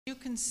You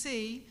can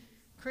see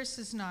Chris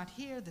is not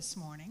here this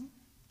morning,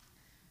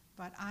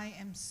 but I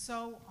am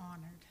so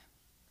honored,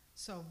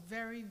 so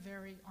very,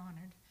 very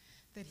honored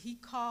that he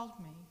called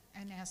me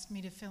and asked me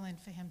to fill in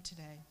for him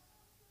today.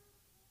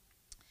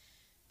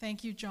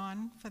 Thank you,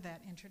 John, for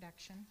that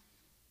introduction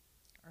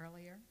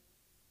earlier.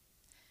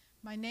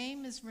 My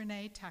name is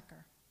Renee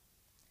Tucker,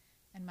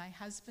 and my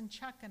husband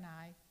Chuck and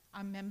I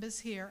are members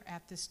here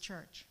at this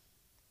church.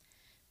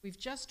 We've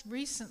just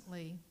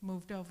recently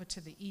moved over to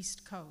the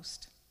East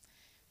Coast,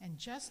 and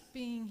just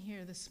being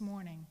here this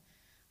morning,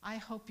 I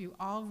hope you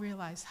all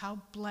realize how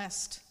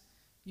blessed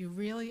you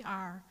really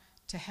are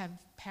to have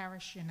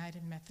Parish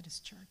United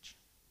Methodist Church.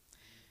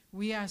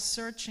 We are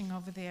searching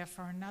over there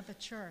for another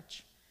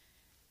church,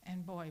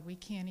 and boy, we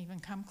can't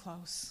even come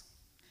close.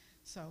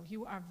 So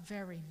you are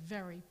very,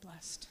 very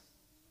blessed.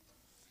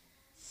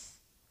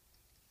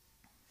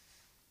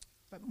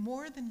 But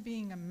more than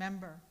being a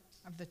member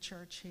of the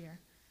church here,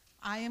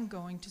 I am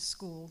going to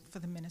school for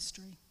the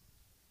ministry.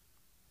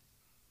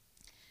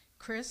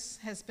 Chris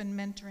has been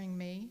mentoring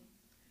me,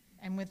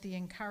 and with the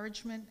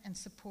encouragement and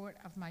support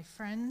of my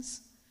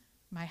friends,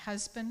 my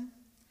husband,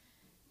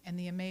 and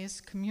the Emmaus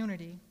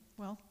community,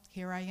 well,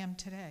 here I am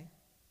today.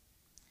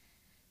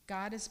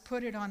 God has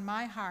put it on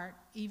my heart,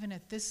 even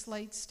at this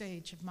late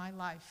stage of my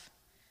life,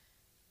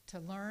 to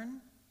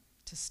learn,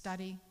 to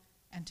study,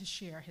 and to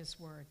share his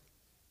word.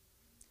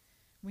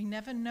 We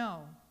never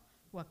know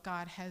what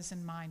God has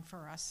in mind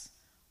for us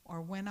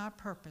or when our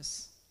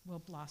purpose will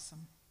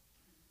blossom.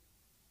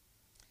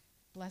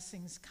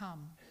 Blessings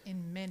come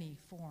in many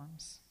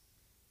forms.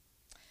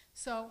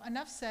 So,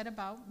 enough said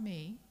about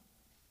me.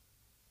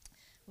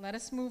 Let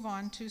us move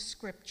on to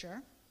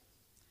Scripture.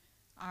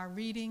 Our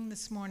reading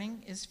this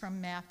morning is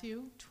from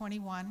Matthew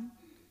 21,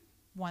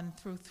 1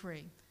 through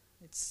 3.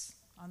 It's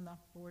on the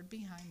board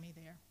behind me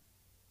there.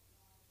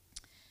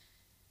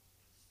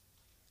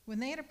 When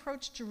they had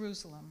approached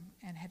Jerusalem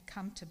and had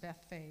come to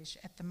Bethphage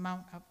at the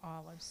Mount of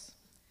Olives,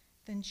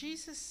 then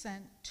Jesus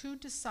sent 2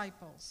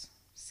 disciples,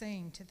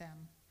 saying to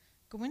them,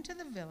 "Go into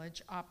the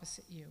village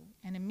opposite you,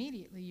 and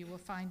immediately you will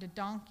find a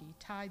donkey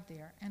tied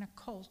there and a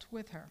colt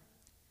with her.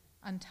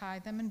 Untie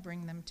them and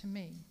bring them to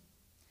me.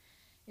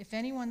 If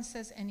anyone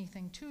says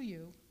anything to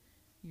you,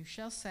 you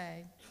shall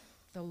say,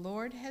 'The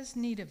Lord has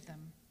need of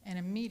them,' and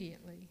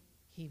immediately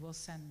he will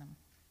send them."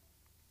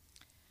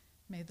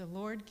 May the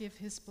Lord give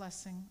his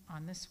blessing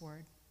on this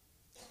word.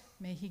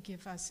 May he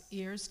give us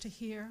ears to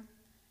hear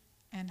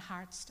and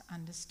hearts to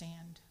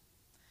understand.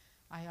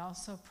 I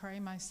also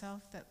pray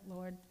myself that,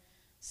 Lord,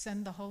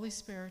 send the Holy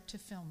Spirit to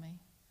fill me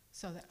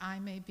so that I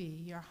may be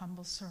your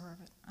humble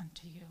servant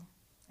unto you.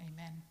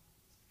 Amen.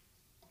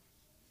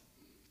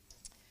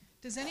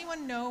 Does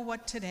anyone know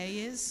what today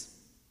is?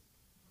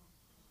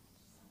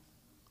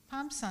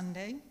 Palm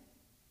Sunday.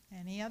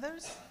 Any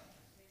others?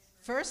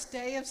 First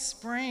day of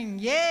spring.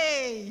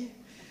 Yay!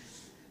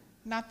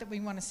 Not that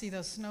we want to see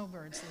those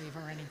snowbirds leave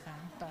or anything,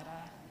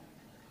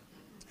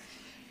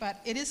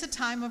 but it is a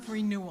time of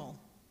renewal.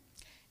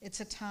 It's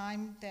a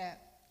time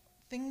that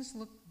things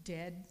look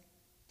dead,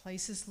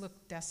 places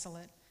look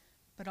desolate,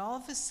 but all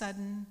of a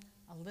sudden,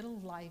 a little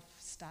life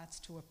starts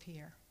to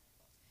appear.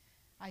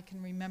 I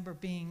can remember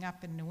being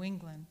up in New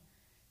England,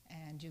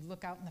 and you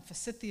look out in the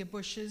forsythia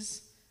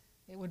bushes.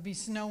 It would be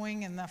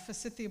snowing, and the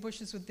forsythia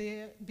bushes would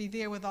be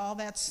there with all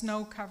that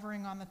snow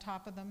covering on the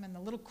top of them, and the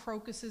little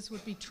crocuses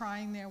would be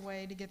trying their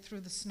way to get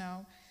through the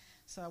snow.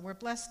 So we're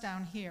blessed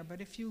down here,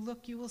 but if you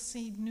look, you will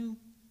see new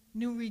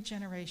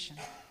regeneration.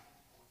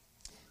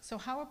 So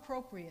how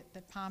appropriate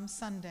that Palm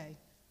Sunday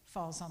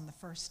falls on the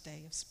first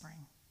day of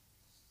spring.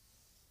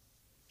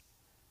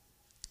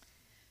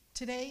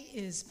 Today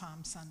is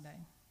Palm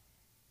Sunday,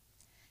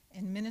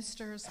 and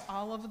ministers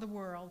all over the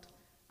world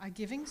are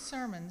giving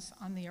sermons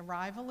on the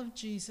arrival of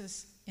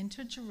Jesus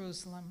into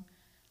Jerusalem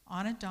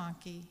on a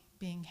donkey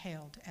being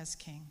hailed as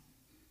king.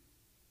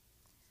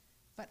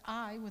 But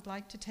I would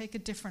like to take a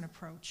different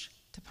approach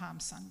to Palm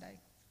Sunday.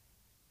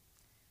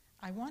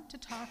 I want to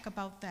talk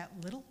about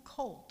that little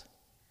colt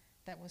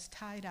that was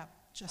tied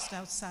up just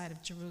outside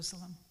of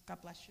Jerusalem.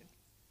 God bless you.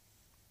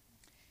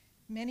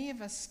 Many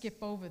of us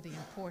skip over the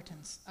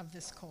importance of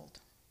this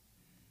colt.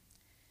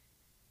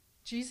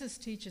 Jesus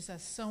teaches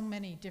us so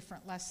many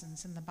different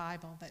lessons in the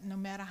Bible that no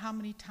matter how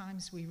many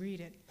times we read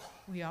it,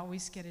 we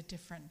always get a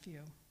different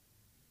view.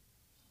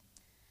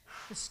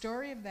 The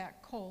story of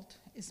that colt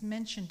is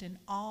mentioned in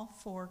all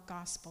 4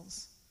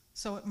 Gospels,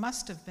 so it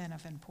must have been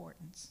of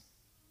importance.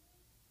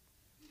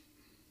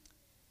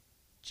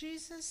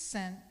 Jesus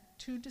sent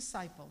 2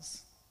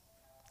 disciples,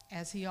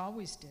 as he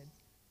always did.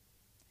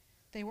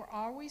 They were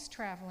always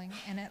traveling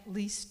in at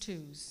least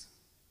 2s.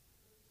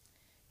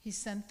 He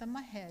sent them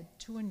ahead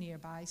to a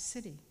nearby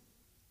city.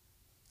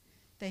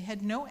 They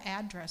had no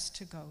address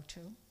to go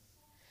to.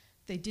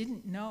 They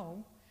didn't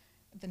know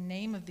the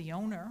name of the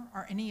owner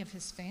or any of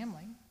his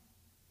family.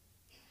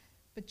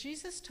 But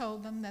Jesus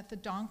told them that the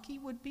donkey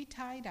would be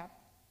tied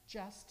up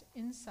just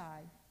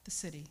inside the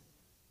city.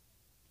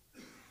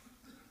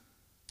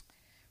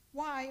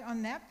 Why,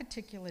 on that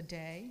particular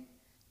day,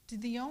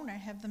 did the owner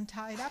have them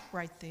tied up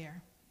right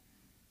there?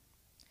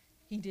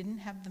 He didn't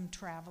have them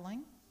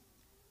traveling.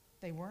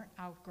 They weren't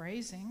out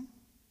grazing.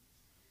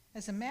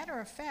 As a matter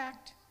of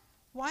fact,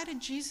 why did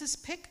Jesus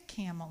pick a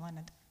camel and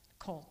a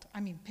colt?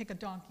 Pick a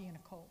donkey and a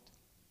colt.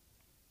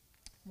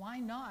 Why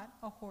not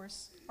a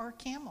horse or a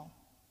camel?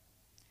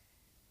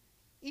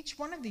 Each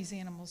one of these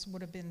animals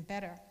would have been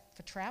better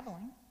for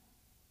traveling.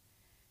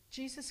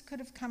 Jesus could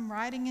have come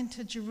riding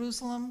into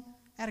Jerusalem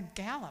at a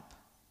gallop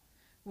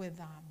with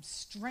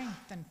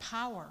strength and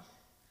power.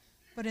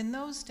 But in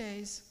those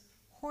days,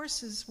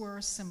 horses were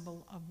a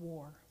symbol of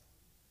war.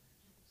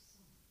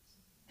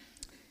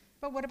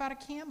 But what about a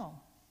camel?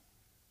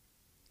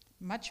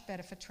 Much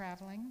better for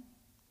traveling,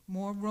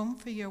 more room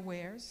for your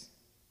wares.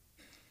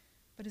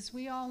 But as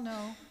we all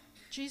know,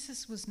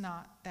 Jesus was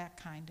not that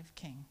kind of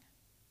king.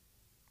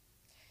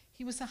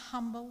 He was a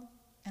humble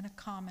and a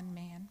common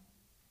man,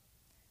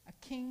 a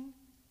king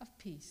of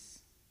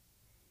peace.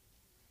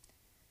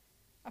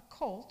 A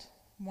colt,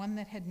 one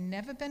that had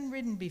never been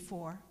ridden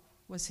before,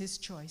 was his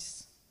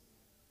choice.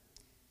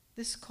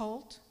 This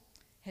colt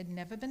had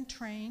never been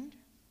trained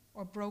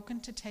or broken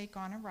to take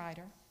on a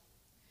rider,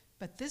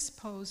 but this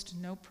posed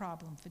no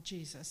problem for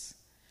Jesus,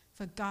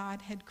 for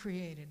God had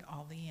created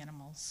all the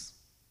animals.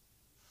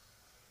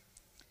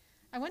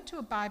 I went to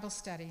a Bible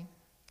study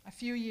a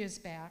few years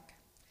back,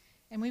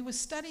 and we were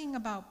studying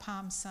about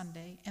Palm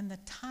Sunday and the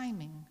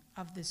timing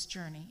of this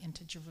journey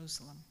into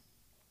Jerusalem.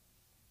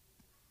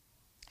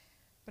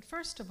 But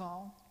first of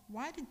all,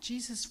 why did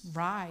Jesus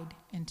ride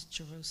into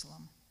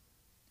Jerusalem?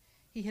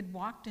 He had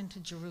walked into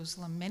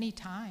Jerusalem many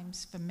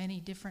times for many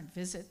different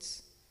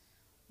visits.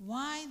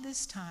 Why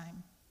this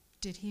time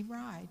did he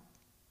ride?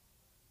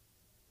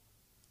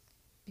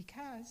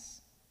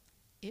 Because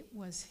it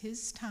was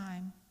his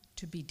time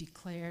to be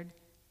declared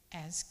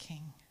as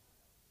king.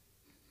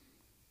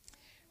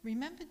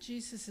 Remember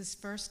Jesus'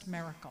 first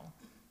miracle?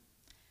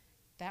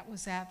 That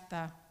was at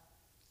the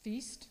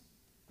feast,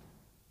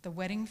 the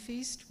wedding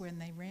feast, when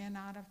they ran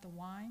out of the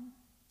wine,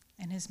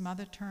 and his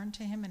mother turned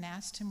to him and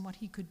asked him what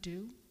he could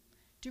do.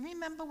 Do you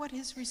remember what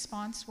his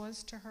response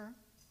was to her?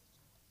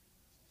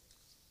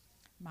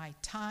 My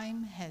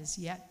time has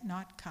yet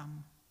not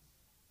come.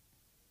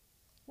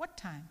 What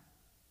time?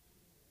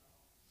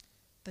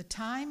 The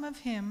time of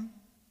him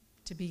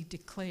to be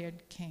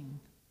declared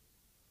king.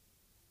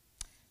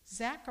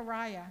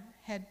 Zechariah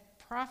had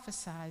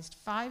prophesied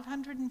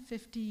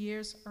 550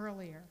 years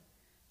earlier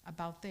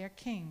about their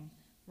king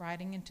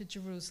riding into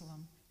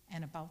Jerusalem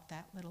and about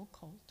that little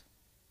colt.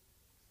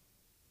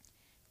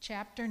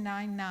 Chapter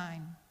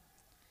 9:9.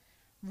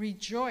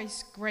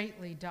 Rejoice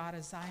greatly,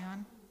 daughter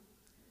Zion.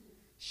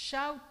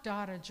 Shout,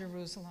 daughter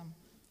Jerusalem.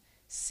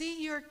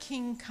 See, your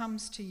king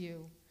comes to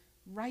you,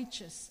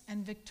 righteous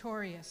and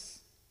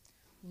victorious,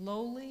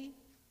 lowly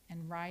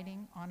and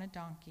riding on a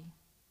donkey,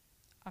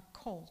 a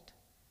colt,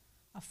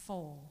 a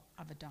foal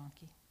of a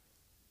donkey.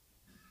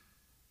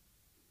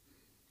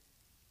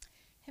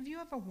 Have you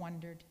ever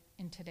wondered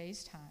in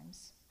today's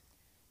times,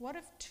 what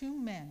if two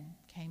men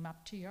came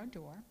up to your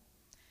door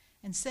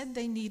and said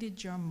they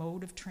needed your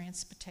mode of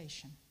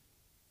transportation,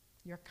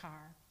 your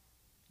car,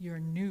 your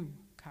new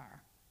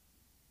car?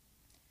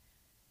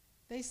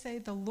 They say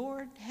the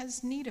Lord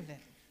has need of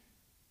it.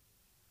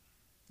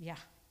 Yeah,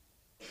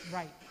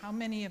 right. How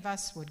many of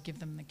us would give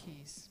them the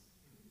keys?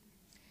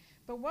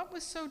 But what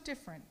was so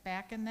different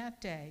back in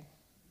that day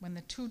when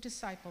the two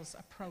disciples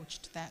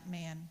approached that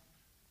man?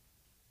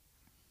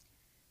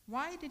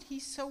 Why did he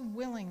so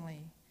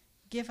willingly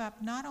give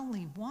up not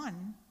only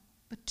one,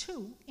 but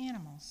two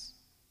animals?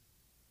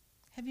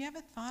 Have you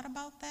ever thought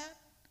about that?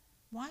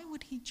 Why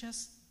would he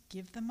just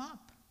give them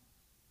up?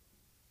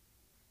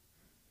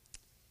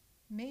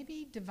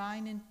 Maybe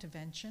divine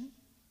intervention,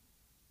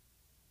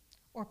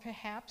 or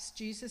perhaps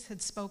Jesus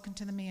had spoken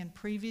to the man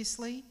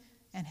previously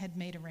and had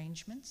made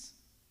arrangements.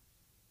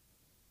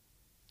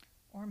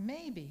 Or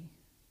maybe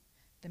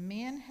the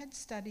man had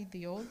studied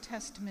the Old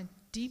Testament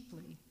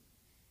deeply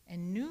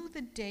and knew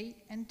the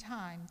date and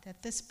time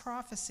that this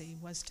prophecy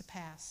was to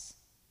pass.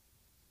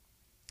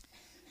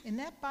 In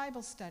that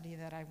Bible study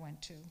that I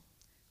went to,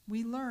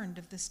 we learned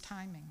of this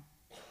timing.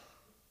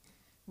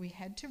 We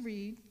had to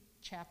read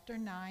chapter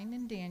 9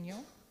 in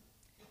Daniel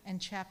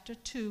and chapter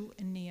 2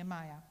 in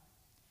Nehemiah.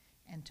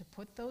 And to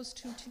put those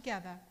two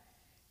together,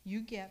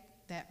 you get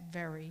that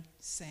very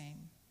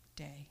same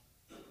day.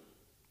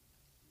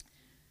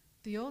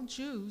 The old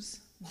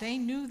Jews, they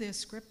knew their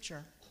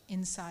scripture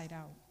inside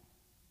out.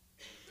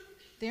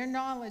 Their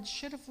knowledge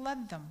should have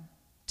led them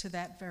to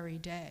that very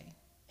day.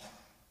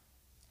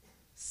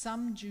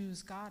 Some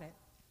Jews got it,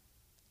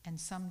 and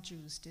some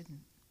Jews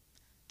didn't.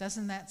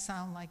 Doesn't that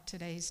sound like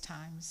today's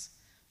times?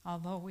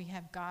 Although we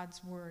have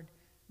God's word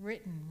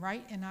written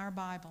right in our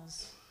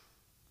Bibles,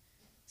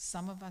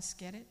 some of us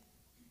get it,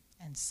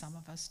 and some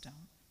of us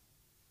don't.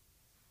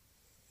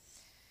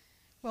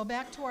 Well,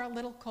 back to our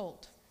little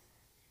colt.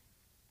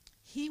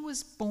 He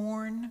was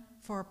born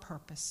for a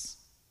purpose.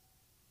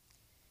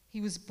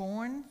 He was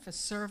born for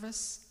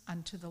service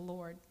unto the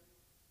Lord,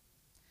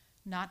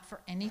 not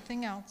for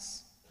anything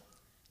else,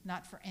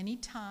 not for any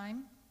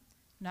time,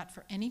 not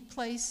for any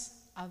place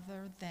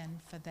other than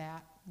for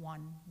that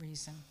one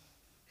reason.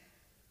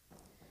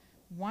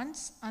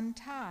 Once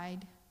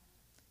untied,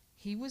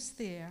 he was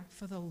there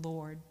for the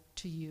Lord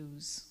to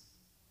use.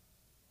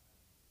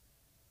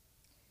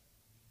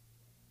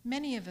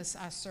 Many of us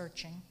are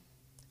searching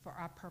for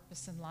our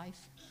purpose in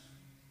life.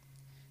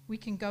 We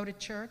can go to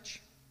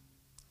church,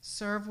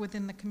 serve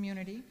within the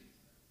community.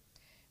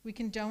 We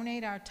can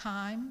donate our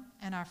time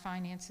and our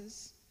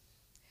finances.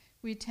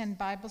 We attend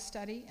Bible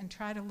study and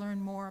try to learn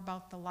more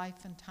about the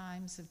life and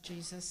times of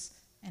Jesus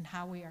and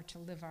how we are to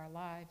live our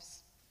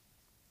lives.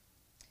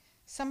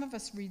 Some of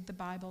us read the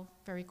Bible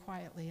very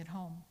quietly at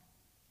home.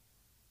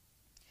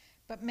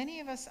 But many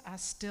of us are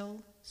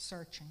still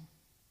searching.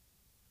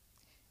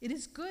 It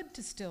is good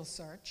to still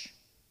search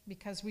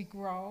because we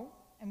grow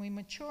and we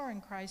mature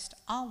in Christ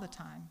all the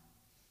time.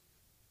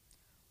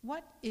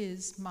 What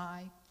is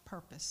my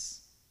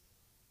purpose?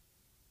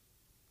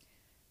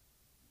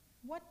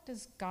 What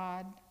does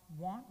God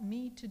want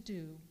me to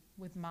do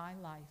with my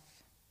life?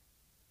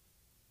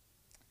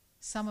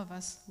 Some of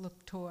us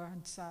look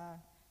towards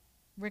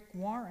Rick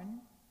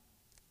Warren,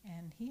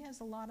 and he has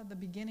a lot of the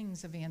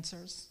beginnings of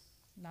answers.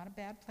 Not a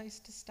bad place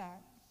to start.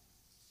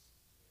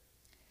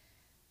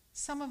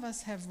 Some of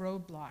us have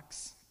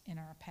roadblocks in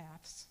our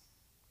paths,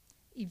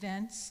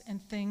 events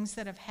and things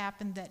that have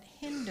happened that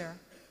hinder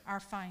our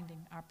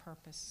finding our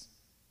purpose.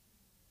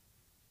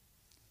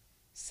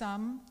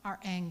 Some are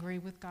angry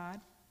with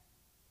God.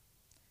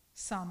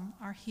 Some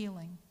are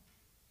healing.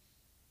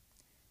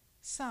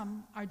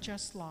 Some are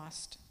just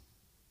lost.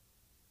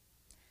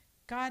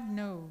 God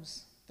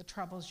knows the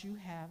troubles you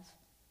have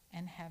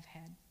and have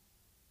had,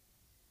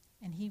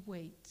 and he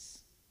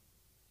waits.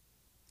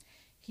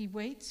 He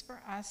waits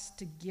for us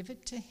to give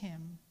it to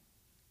him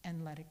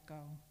and let it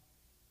go.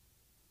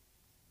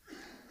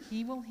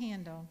 He will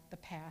handle the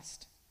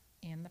past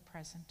and the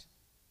present.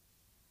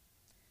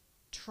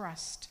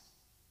 Trust.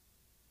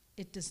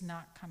 It does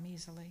not come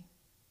easily.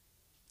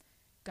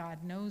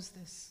 God knows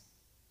this.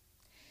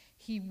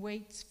 He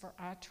waits for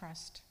our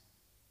trust.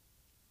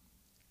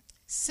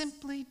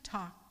 Simply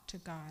talk to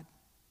God.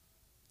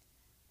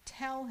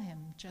 Tell him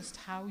just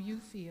how you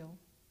feel.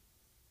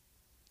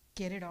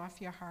 Get it off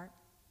your heart.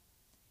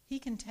 He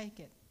can take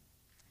it.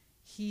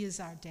 He is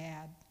our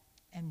dad,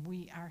 and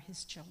we are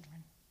his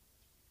children.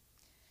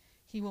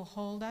 He will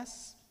hold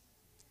us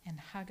and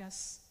hug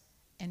us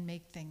and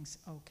make things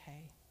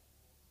okay.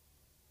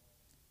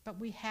 But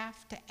we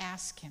have to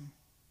ask him.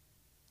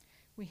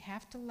 We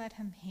have to let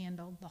him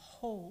handle the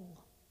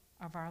whole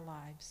of our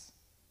lives.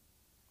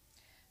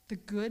 The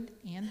good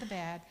and the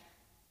bad,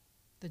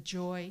 the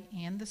joy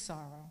and the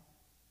sorrow.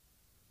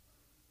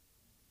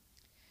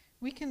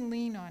 We can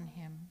lean on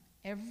him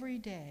every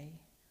day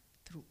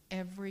through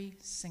every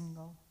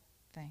single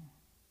thing.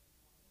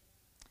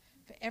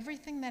 For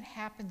everything that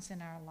happens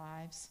in our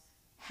lives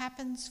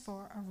happens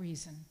for a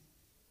reason.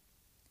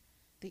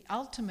 The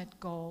ultimate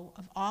goal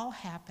of all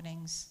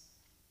happenings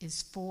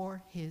is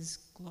for his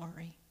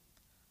glory.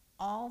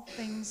 All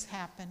things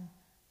happen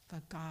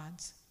for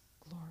God's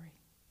glory.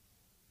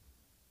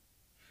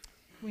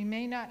 We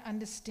may not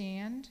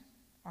understand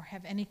or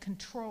have any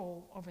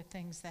control over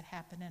things that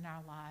happen in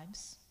our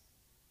lives,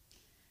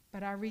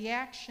 but our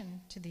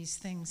reaction to these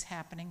things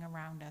happening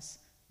around us,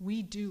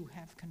 we do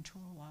have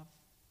control of.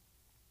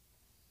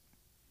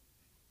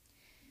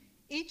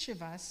 Each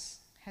of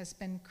us has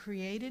been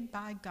created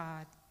by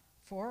God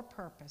for a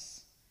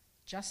purpose,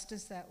 just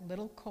as that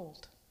little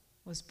colt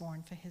was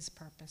born for his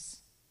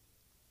purpose.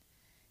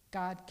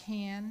 God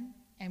can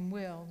and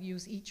will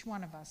use each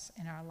one of us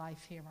in our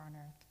life here on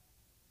earth.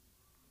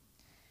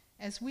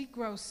 As we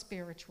grow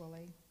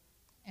spiritually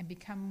and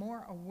become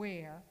more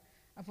aware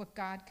of what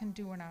God can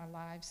do in our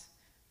lives,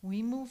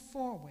 we move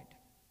forward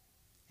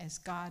as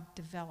God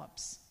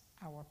develops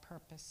our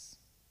purpose.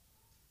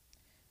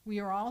 We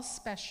are all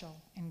special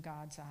in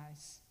God's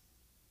eyes.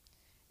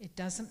 It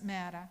doesn't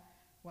matter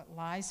what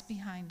lies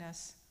behind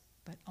us,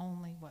 but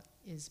only what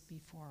is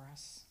before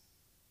us.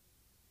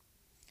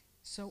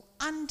 So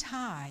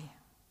untie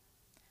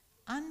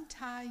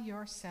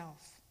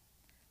yourself.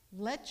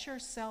 Let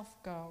yourself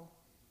go.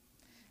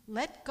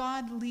 Let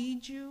God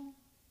lead you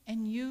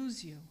and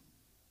use you.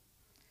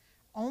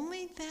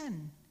 Only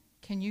then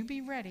can you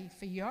be ready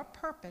for your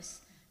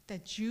purpose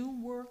that you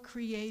were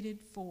created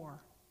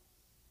for.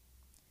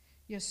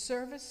 Your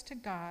service to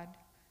God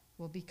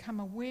will become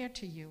aware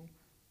to you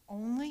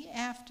only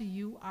after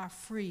you are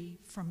free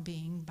from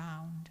being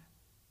bound.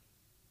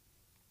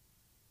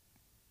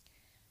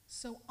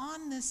 So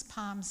on this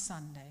Palm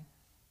Sunday,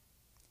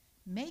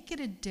 make it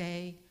a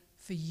day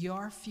for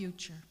your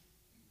future.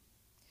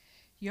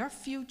 Your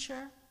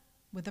future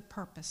with a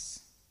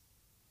purpose.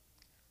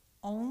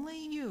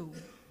 Only you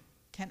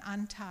can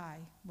untie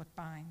what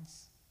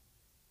binds.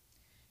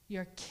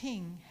 Your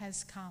King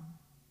has come,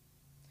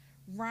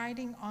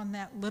 riding on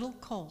that little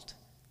colt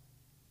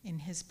in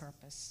his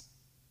purpose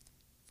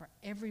for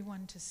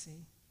everyone to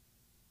see.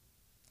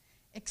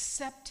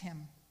 Accept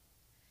him.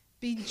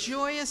 Be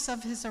joyous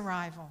of his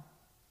arrival.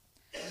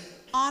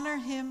 Honor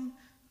him.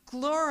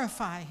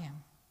 Glorify him.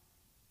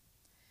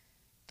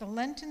 The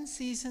Lenten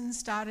season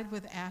started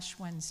with Ash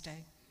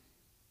Wednesday,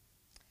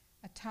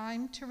 a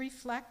time to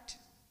reflect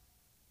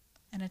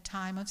and a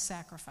time of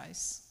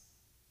sacrifice.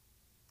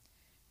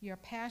 Your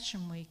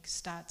Passion Week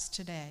starts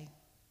today,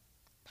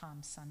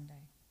 Palm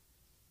Sunday.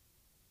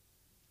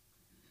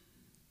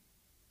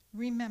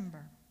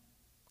 Remember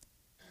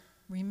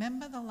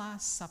the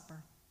Last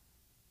Supper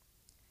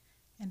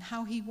and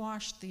how he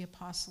washed the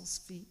apostles'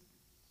 feet,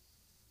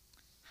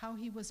 how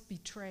he was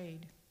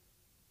betrayed.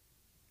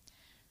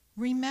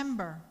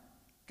 Remember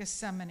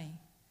Gethsemane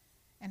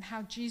and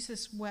how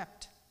Jesus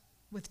wept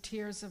with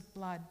tears of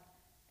blood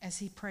as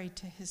he prayed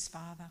to his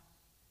Father.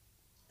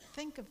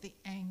 Think of the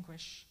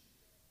anguish.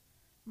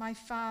 My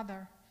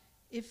Father,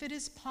 if it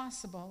is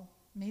possible,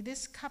 may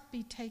this cup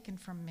be taken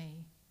from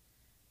me,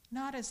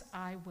 not as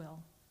I will,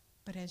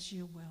 but as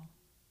you will.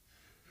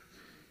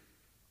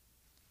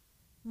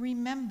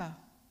 Remember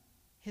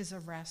his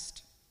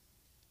arrest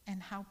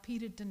and how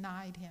Peter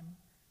denied him,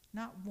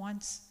 not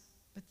once,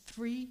 but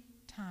 3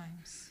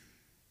 times.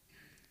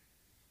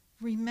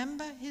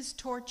 Remember his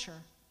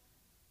torture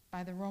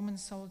by the Roman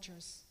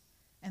soldiers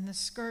and the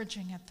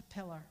scourging at the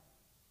pillar.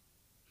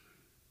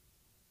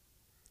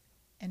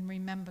 And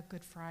remember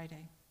Good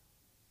Friday,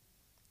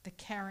 the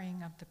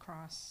carrying of the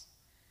cross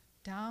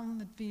down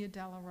the Via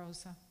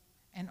Dolorosa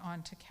and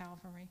on to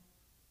Calvary.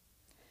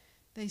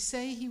 They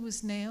say he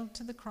was nailed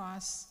to the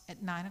cross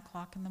at 9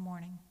 o'clock in the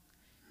morning,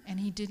 and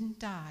he didn't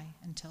die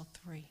until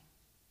 3.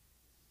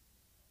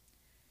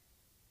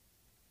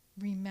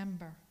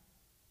 Remember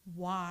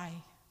why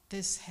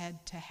this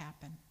had to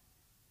happen,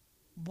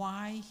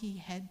 why he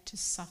had to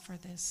suffer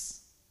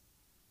this.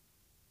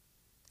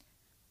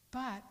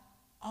 But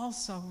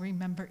also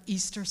remember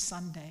Easter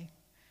Sunday,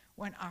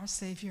 when our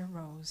Savior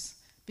rose,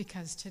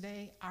 because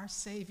today our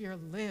Savior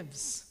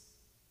lives.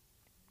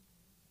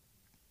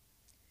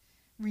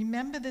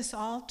 Remember this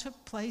all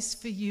took place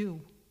for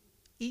you,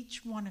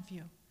 each one of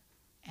you,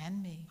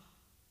 and me.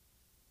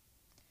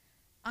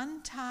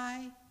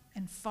 Untie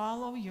and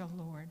follow your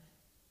Lord,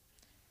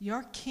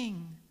 your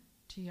King,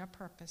 to your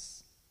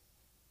purpose.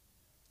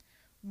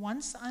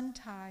 Once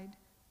untied,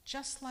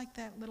 just like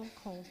that little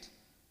colt,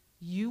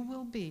 you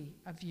will be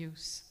of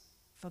use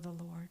for the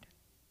Lord.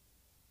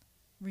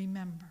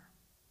 Remember.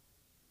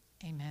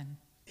 Amen.